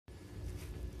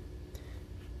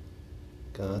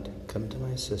God, come to my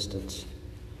assistance.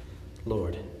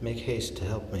 Lord, make haste to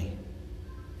help me.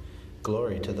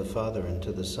 Glory to the Father, and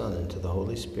to the Son, and to the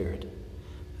Holy Spirit,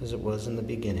 as it was in the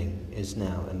beginning, is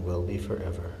now, and will be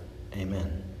forever.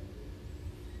 Amen.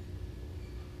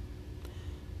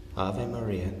 Ave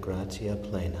Maria, gratia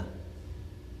plena,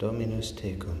 Dominus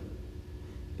tecum,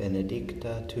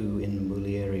 benedicta tu in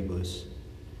mulieribus,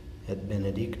 et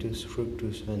benedictus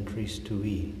fructus ventris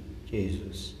tui,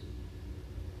 Jesus.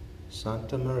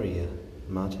 Sancta Maria,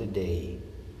 Mater Dei,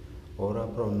 ora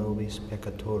pro nobis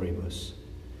peccatoribus,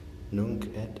 nunc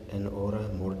et in hora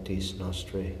mortis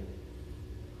nostrae.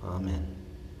 Amen.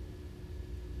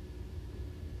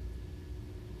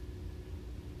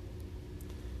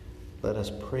 Let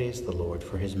us praise the Lord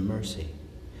for his mercy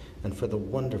and for the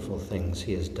wonderful things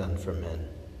he has done for men.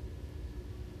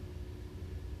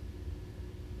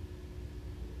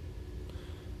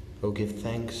 O give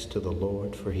thanks to the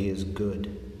Lord, for he is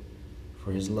good,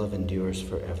 for his love endures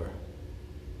forever.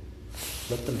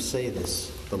 Let them say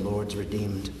this, the Lord's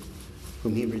redeemed,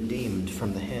 whom he redeemed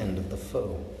from the hand of the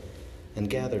foe,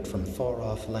 and gathered from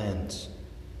far-off lands,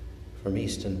 from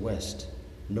east and west,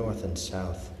 north and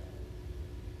south.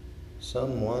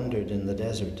 Some wandered in the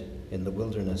desert, in the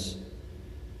wilderness,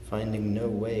 finding no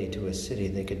way to a city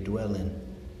they could dwell in.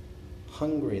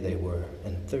 Hungry they were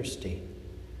and thirsty.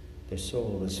 Their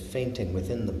soul was fainting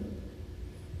within them.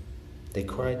 They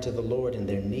cried to the Lord in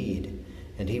their need,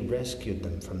 and he rescued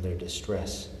them from their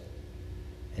distress.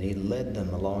 And he led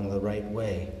them along the right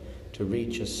way to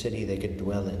reach a city they could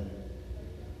dwell in.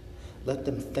 Let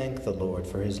them thank the Lord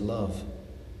for his love,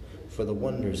 for the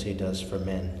wonders he does for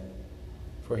men.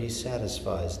 For he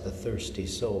satisfies the thirsty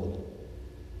soul.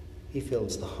 He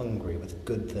fills the hungry with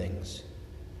good things.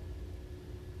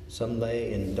 Some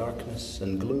lay in darkness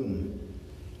and gloom,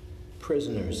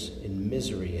 prisoners in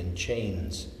misery and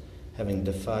chains, having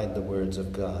defied the words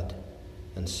of God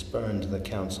and spurned the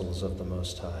counsels of the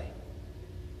Most High.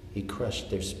 He crushed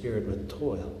their spirit with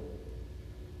toil.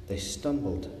 They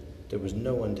stumbled. There was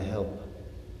no one to help.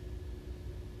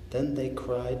 Then they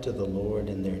cried to the Lord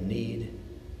in their need,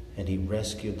 and he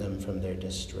rescued them from their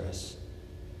distress.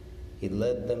 He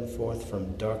led them forth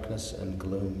from darkness and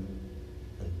gloom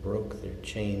and broke their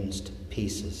chains to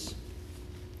pieces.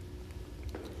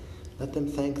 Let them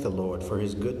thank the Lord for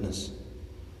his goodness,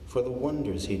 for the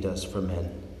wonders he does for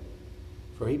men.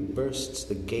 For he bursts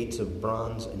the gates of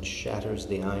bronze and shatters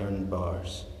the iron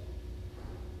bars.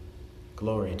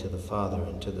 Glory to the Father,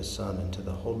 and to the Son, and to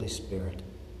the Holy Spirit,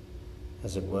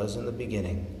 as it was in the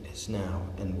beginning, is now,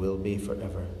 and will be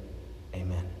forever.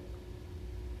 Amen.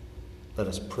 Let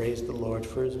us praise the Lord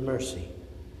for his mercy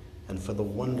and for the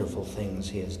wonderful things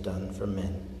he has done for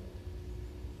men.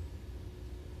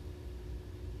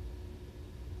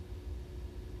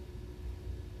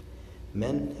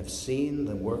 Men have seen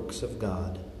the works of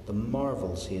God, the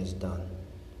marvels he has done.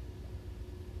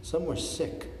 Some were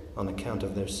sick on account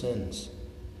of their sins,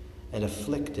 and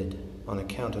afflicted on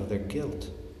account of their guilt.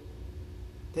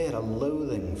 They had a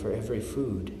loathing for every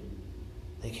food.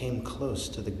 They came close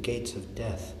to the gates of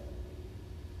death.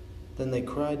 Then they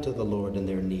cried to the Lord in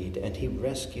their need, and he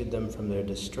rescued them from their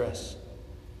distress.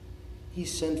 He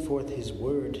sent forth his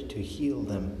word to heal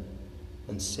them,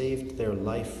 and saved their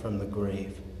life from the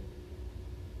grave.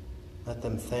 Let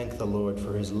them thank the Lord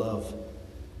for his love,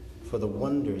 for the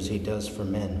wonders he does for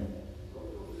men.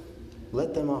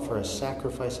 Let them offer a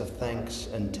sacrifice of thanks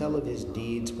and tell of his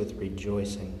deeds with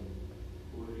rejoicing.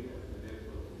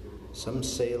 Some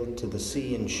sailed to the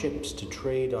sea in ships to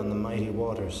trade on the mighty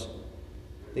waters.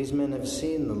 These men have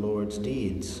seen the Lord's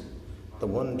deeds, the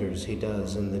wonders he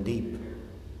does in the deep.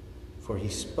 For he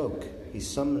spoke, he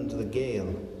summoned the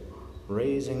gale,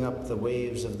 raising up the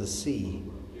waves of the sea,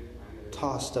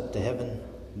 tossed up to heaven,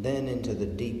 then into the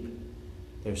deep.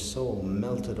 Their soul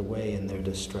melted away in their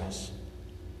distress.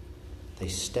 They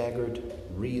staggered,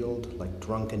 reeled like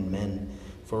drunken men,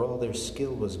 for all their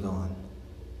skill was gone.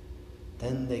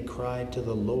 Then they cried to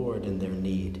the Lord in their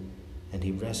need, and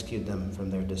he rescued them from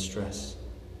their distress.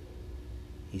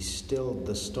 He stilled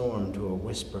the storm to a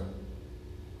whisper.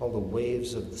 All the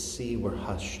waves of the sea were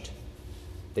hushed.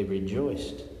 They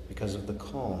rejoiced because of the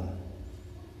calm,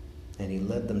 and he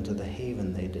led them to the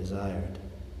haven they desired.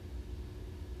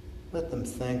 Let them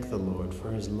thank the Lord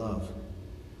for his love,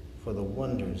 for the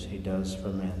wonders he does for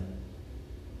men.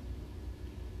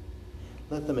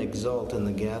 Let them exult in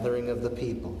the gathering of the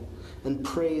people, and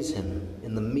praise him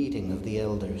in the meeting of the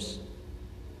elders.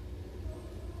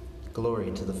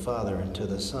 Glory to the Father, and to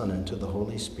the Son, and to the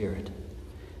Holy Spirit,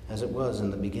 as it was in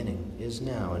the beginning, is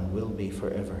now, and will be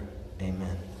forever.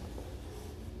 Amen.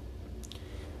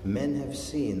 Men have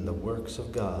seen the works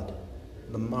of God,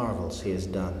 the marvels he has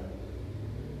done.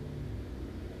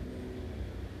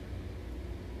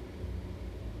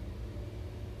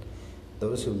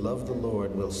 Those who love the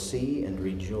Lord will see and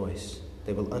rejoice.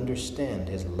 They will understand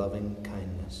his loving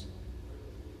kindness.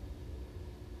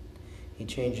 He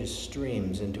changes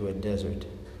streams into a desert,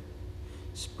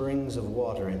 springs of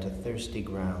water into thirsty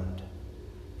ground,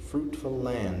 fruitful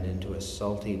land into a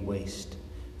salty waste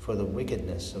for the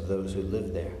wickedness of those who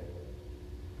live there.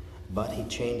 But he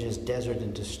changes desert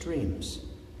into streams,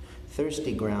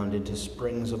 thirsty ground into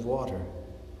springs of water.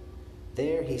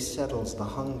 There he settles the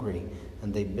hungry,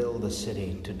 and they build a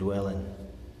city to dwell in.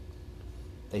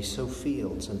 They sow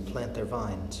fields and plant their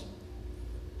vines.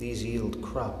 These yield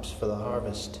crops for the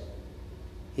harvest.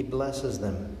 He blesses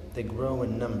them. They grow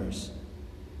in numbers.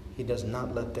 He does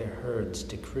not let their herds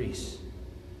decrease.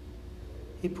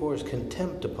 He pours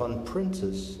contempt upon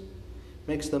princes,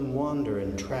 makes them wander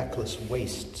in trackless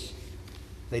wastes.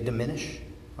 They diminish,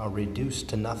 are reduced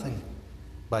to nothing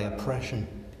by oppression,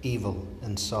 evil,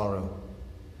 and sorrow.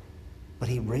 But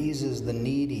he raises the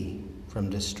needy from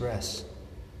distress,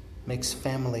 makes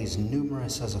families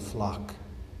numerous as a flock.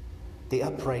 The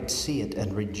upright see it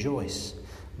and rejoice,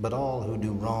 but all who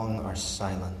do wrong are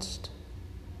silenced.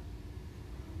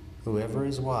 Whoever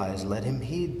is wise, let him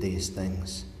heed these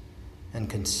things and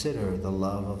consider the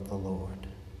love of the Lord.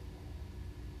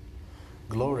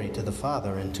 Glory to the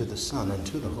Father, and to the Son, and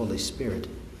to the Holy Spirit,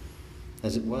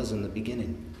 as it was in the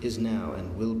beginning, is now,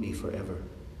 and will be forever.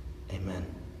 Amen.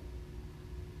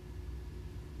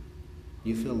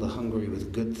 You fill the hungry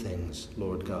with good things,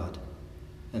 Lord God,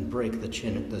 and break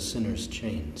the sinner's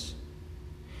chains.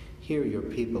 Hear your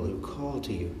people who call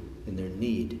to you in their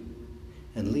need,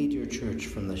 and lead your church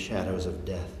from the shadows of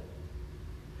death.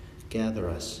 Gather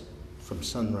us from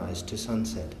sunrise to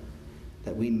sunset,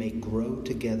 that we may grow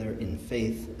together in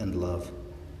faith and love,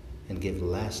 and give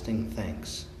lasting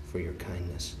thanks for your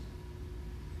kindness.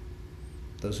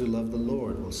 Those who love the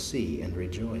Lord will see and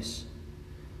rejoice.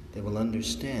 They will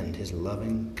understand his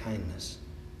loving kindness.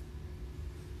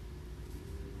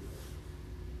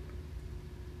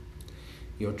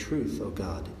 Your truth, O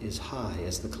God, is high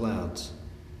as the clouds.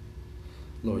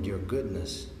 Lord, your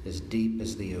goodness is deep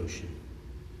as the ocean.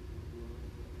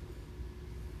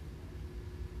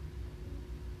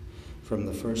 From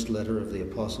the first letter of the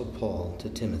Apostle Paul to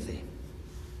Timothy.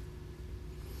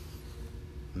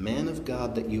 Man of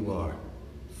God that you are,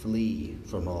 flee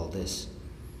from all this.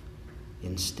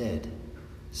 Instead,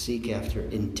 seek after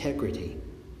integrity,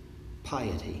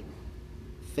 piety,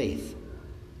 faith,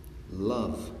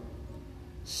 love,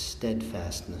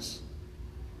 steadfastness,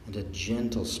 and a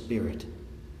gentle spirit.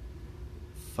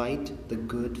 Fight the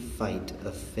good fight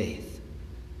of faith.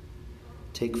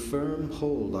 Take firm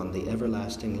hold on the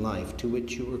everlasting life to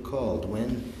which you were called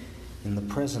when, in the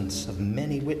presence of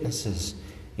many witnesses,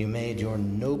 you made your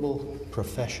noble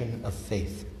profession of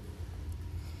faith.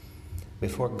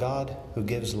 Before God, who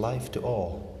gives life to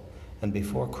all, and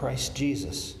before Christ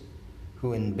Jesus,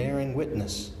 who in bearing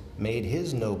witness made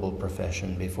his noble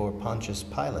profession before Pontius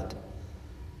Pilate,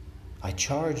 I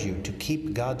charge you to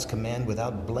keep God's command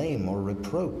without blame or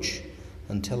reproach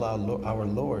until our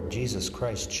Lord Jesus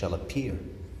Christ shall appear.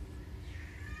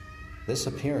 This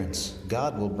appearance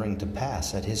God will bring to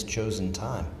pass at his chosen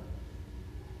time.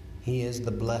 He is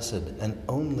the blessed and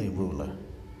only ruler,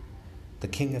 the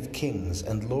King of kings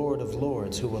and Lord of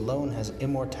lords, who alone has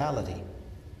immortality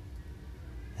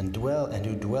and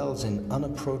who dwells in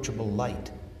unapproachable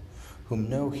light, whom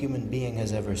no human being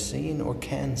has ever seen or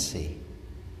can see.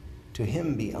 To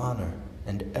him be honor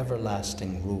and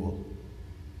everlasting rule.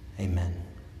 Amen.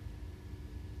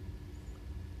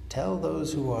 Tell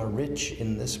those who are rich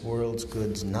in this world's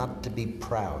goods not to be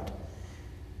proud,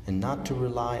 and not to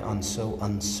rely on so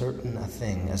uncertain a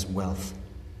thing as wealth.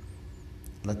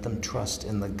 Let them trust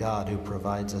in the God who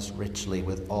provides us richly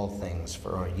with all things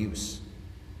for our use.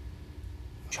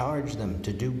 Charge them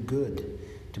to do good,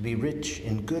 to be rich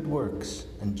in good works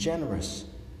and generous,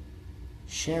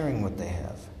 sharing what they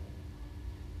have.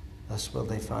 Thus will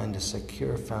they find a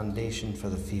secure foundation for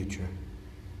the future,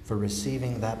 for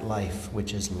receiving that life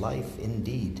which is life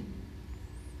indeed.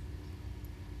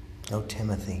 O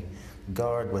Timothy,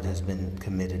 guard what has been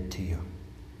committed to you.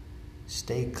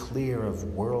 Stay clear of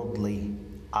worldly,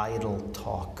 idle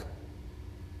talk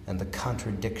and the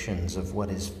contradictions of what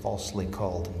is falsely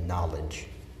called knowledge.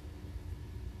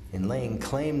 In laying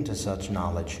claim to such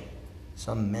knowledge,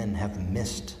 some men have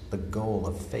missed the goal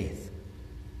of faith.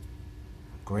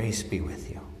 Grace be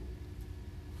with you.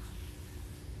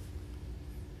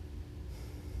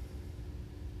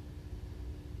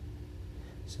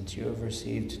 Since you have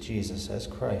received Jesus as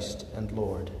Christ and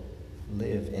Lord,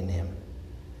 live in him,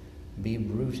 Be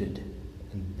rooted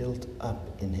and built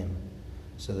up in him,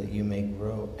 so that you may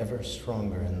grow ever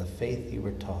stronger in the faith you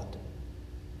were taught,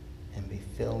 and be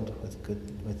filled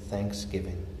with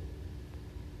thanksgiving.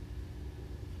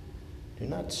 Do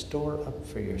not store up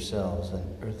for yourselves an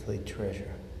earthly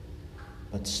treasure,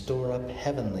 but store up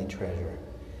heavenly treasure,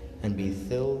 and be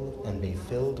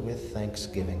filled with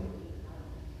thanksgiving.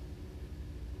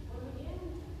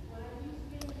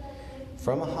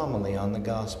 From a homily on the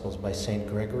Gospels by St.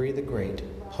 Gregory the Great,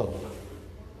 Pope.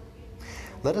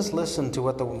 Let us listen to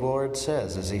what the Lord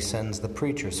says as he sends the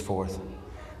preachers forth.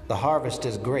 The harvest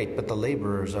is great, but the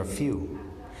laborers are few.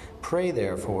 Pray,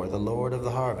 therefore, the Lord of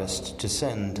the harvest to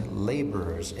send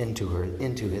laborers into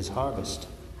his harvest.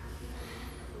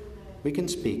 We can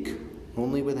speak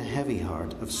only with a heavy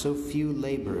heart of so few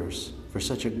laborers for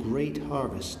such a great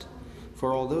harvest.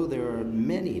 For although there are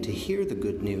many to hear the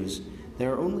good news,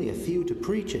 there are only a few to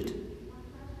preach it.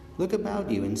 Look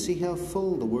about you and see how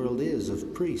full the world is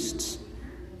of priests.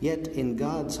 Yet in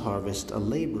God's harvest a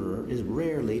laborer is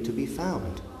rarely to be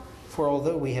found. For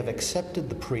although we have accepted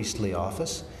the priestly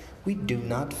office, we do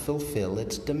not fulfill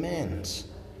its demands.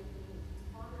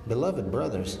 Beloved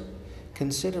brothers,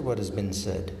 consider what has been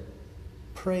said.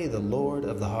 Pray the Lord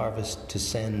of the harvest to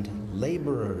send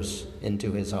laborers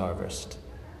into his harvest.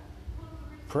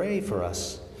 Pray for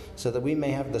us, so that we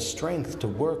may have the strength to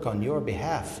work on your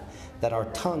behalf, that our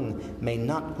tongue may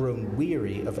not grow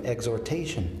weary of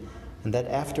exhortation, and that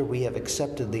after we have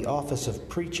accepted the office of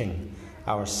preaching,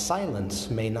 our silence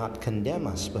may not condemn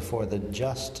us before the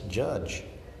just judge.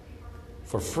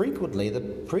 For frequently the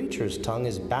preacher's tongue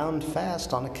is bound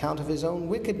fast on account of his own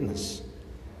wickedness,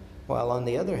 while on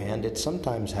the other hand it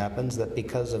sometimes happens that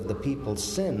because of the people's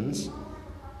sins,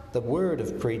 the word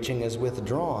of preaching is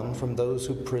withdrawn from those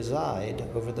who preside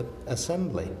over the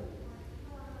assembly.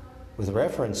 With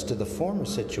reference to the former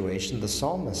situation, the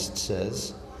psalmist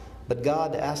says, "But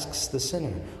God asks the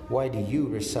sinner, 'Why do you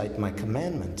recite my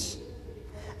commandments?'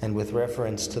 And with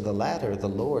reference to the latter, the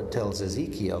Lord tells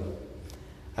Ezekiel,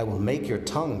 'I will make your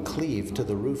tongue cleave to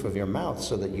the roof of your mouth,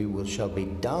 so that you shall be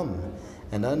dumb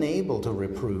and unable to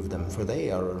reprove them, for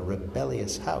they are a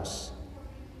rebellious house.'"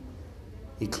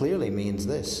 He clearly means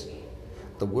this: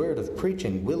 the word of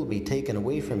preaching will be taken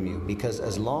away from you, because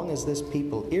as long as this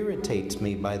people irritates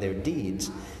me by their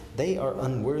deeds, they are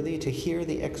unworthy to hear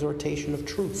the exhortation of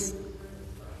truth.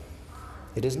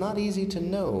 It is not easy to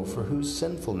know for whose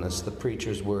sinfulness the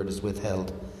preacher's word is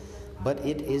withheld, but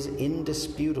it is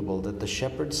indisputable that the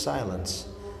shepherd's silence,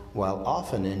 while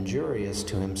often injurious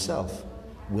to himself,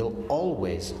 will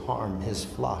always harm his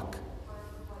flock.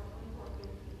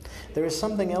 There is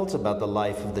something else about the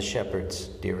life of the shepherds,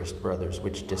 dearest brothers,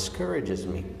 which discourages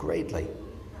me greatly.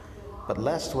 But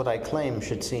lest what I claim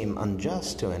should seem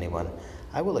unjust to anyone,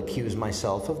 I will accuse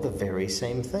myself of the very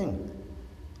same thing,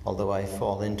 although I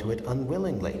fall into it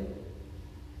unwillingly,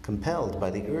 compelled by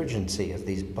the urgency of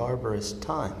these barbarous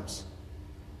times.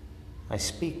 I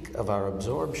speak of our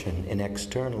absorption in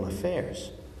external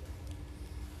affairs.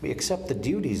 We accept the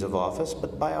duties of office,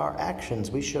 but by our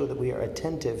actions we show that we are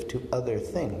attentive to other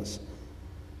things.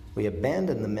 We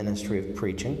abandon the ministry of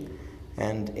preaching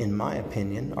and, in my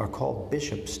opinion, are called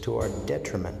bishops to our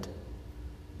detriment,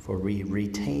 for we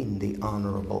retain the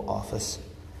honorable office,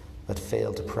 but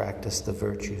fail to practice the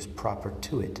virtues proper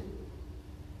to it.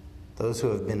 Those who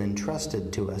have been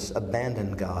entrusted to us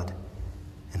abandon God,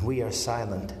 and we are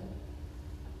silent.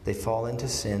 They fall into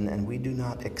sin, and we do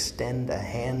not extend a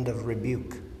hand of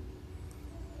rebuke.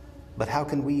 But how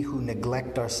can we who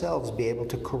neglect ourselves be able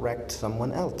to correct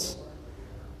someone else?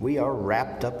 We are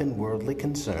wrapped up in worldly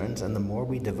concerns, and the more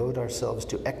we devote ourselves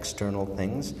to external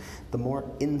things, the more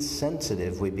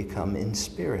insensitive we become in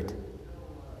spirit.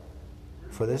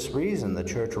 For this reason, the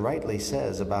Church rightly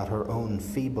says about her own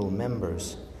feeble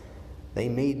members, "They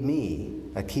made me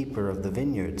a keeper of the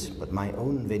vineyards, but my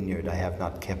own vineyard I have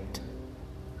not kept."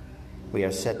 We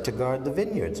are set to guard the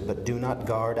vineyards, but do not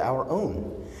guard our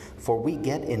own, for we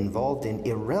get involved in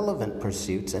irrelevant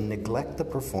pursuits and neglect the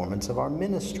performance of our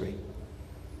ministry.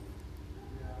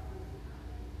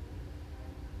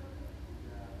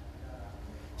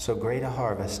 So great a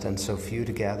harvest, and so few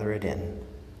to gather it in.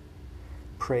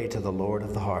 Pray to the Lord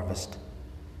of the harvest.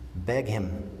 Beg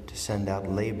him to send out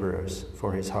laborers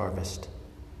for his harvest.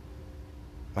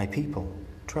 My people,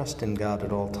 trust in God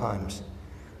at all times.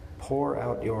 Pour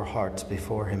out your hearts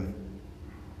before him.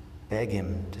 Beg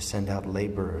him to send out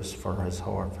laborers for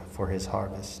his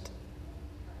harvest.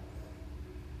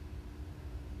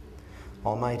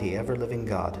 Almighty, ever-living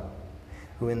God,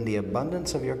 who in the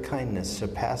abundance of your kindness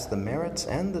surpass the merits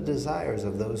and the desires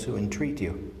of those who entreat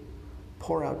you,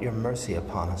 pour out your mercy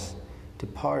upon us, to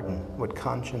pardon what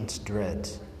conscience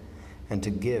dreads, and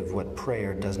to give what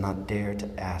prayer does not dare to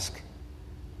ask.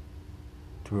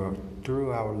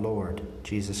 Through our Lord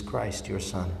Jesus Christ, your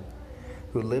Son,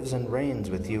 who lives and reigns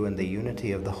with you in the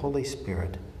unity of the Holy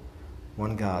Spirit,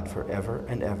 one God forever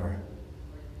and ever.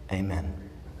 Amen.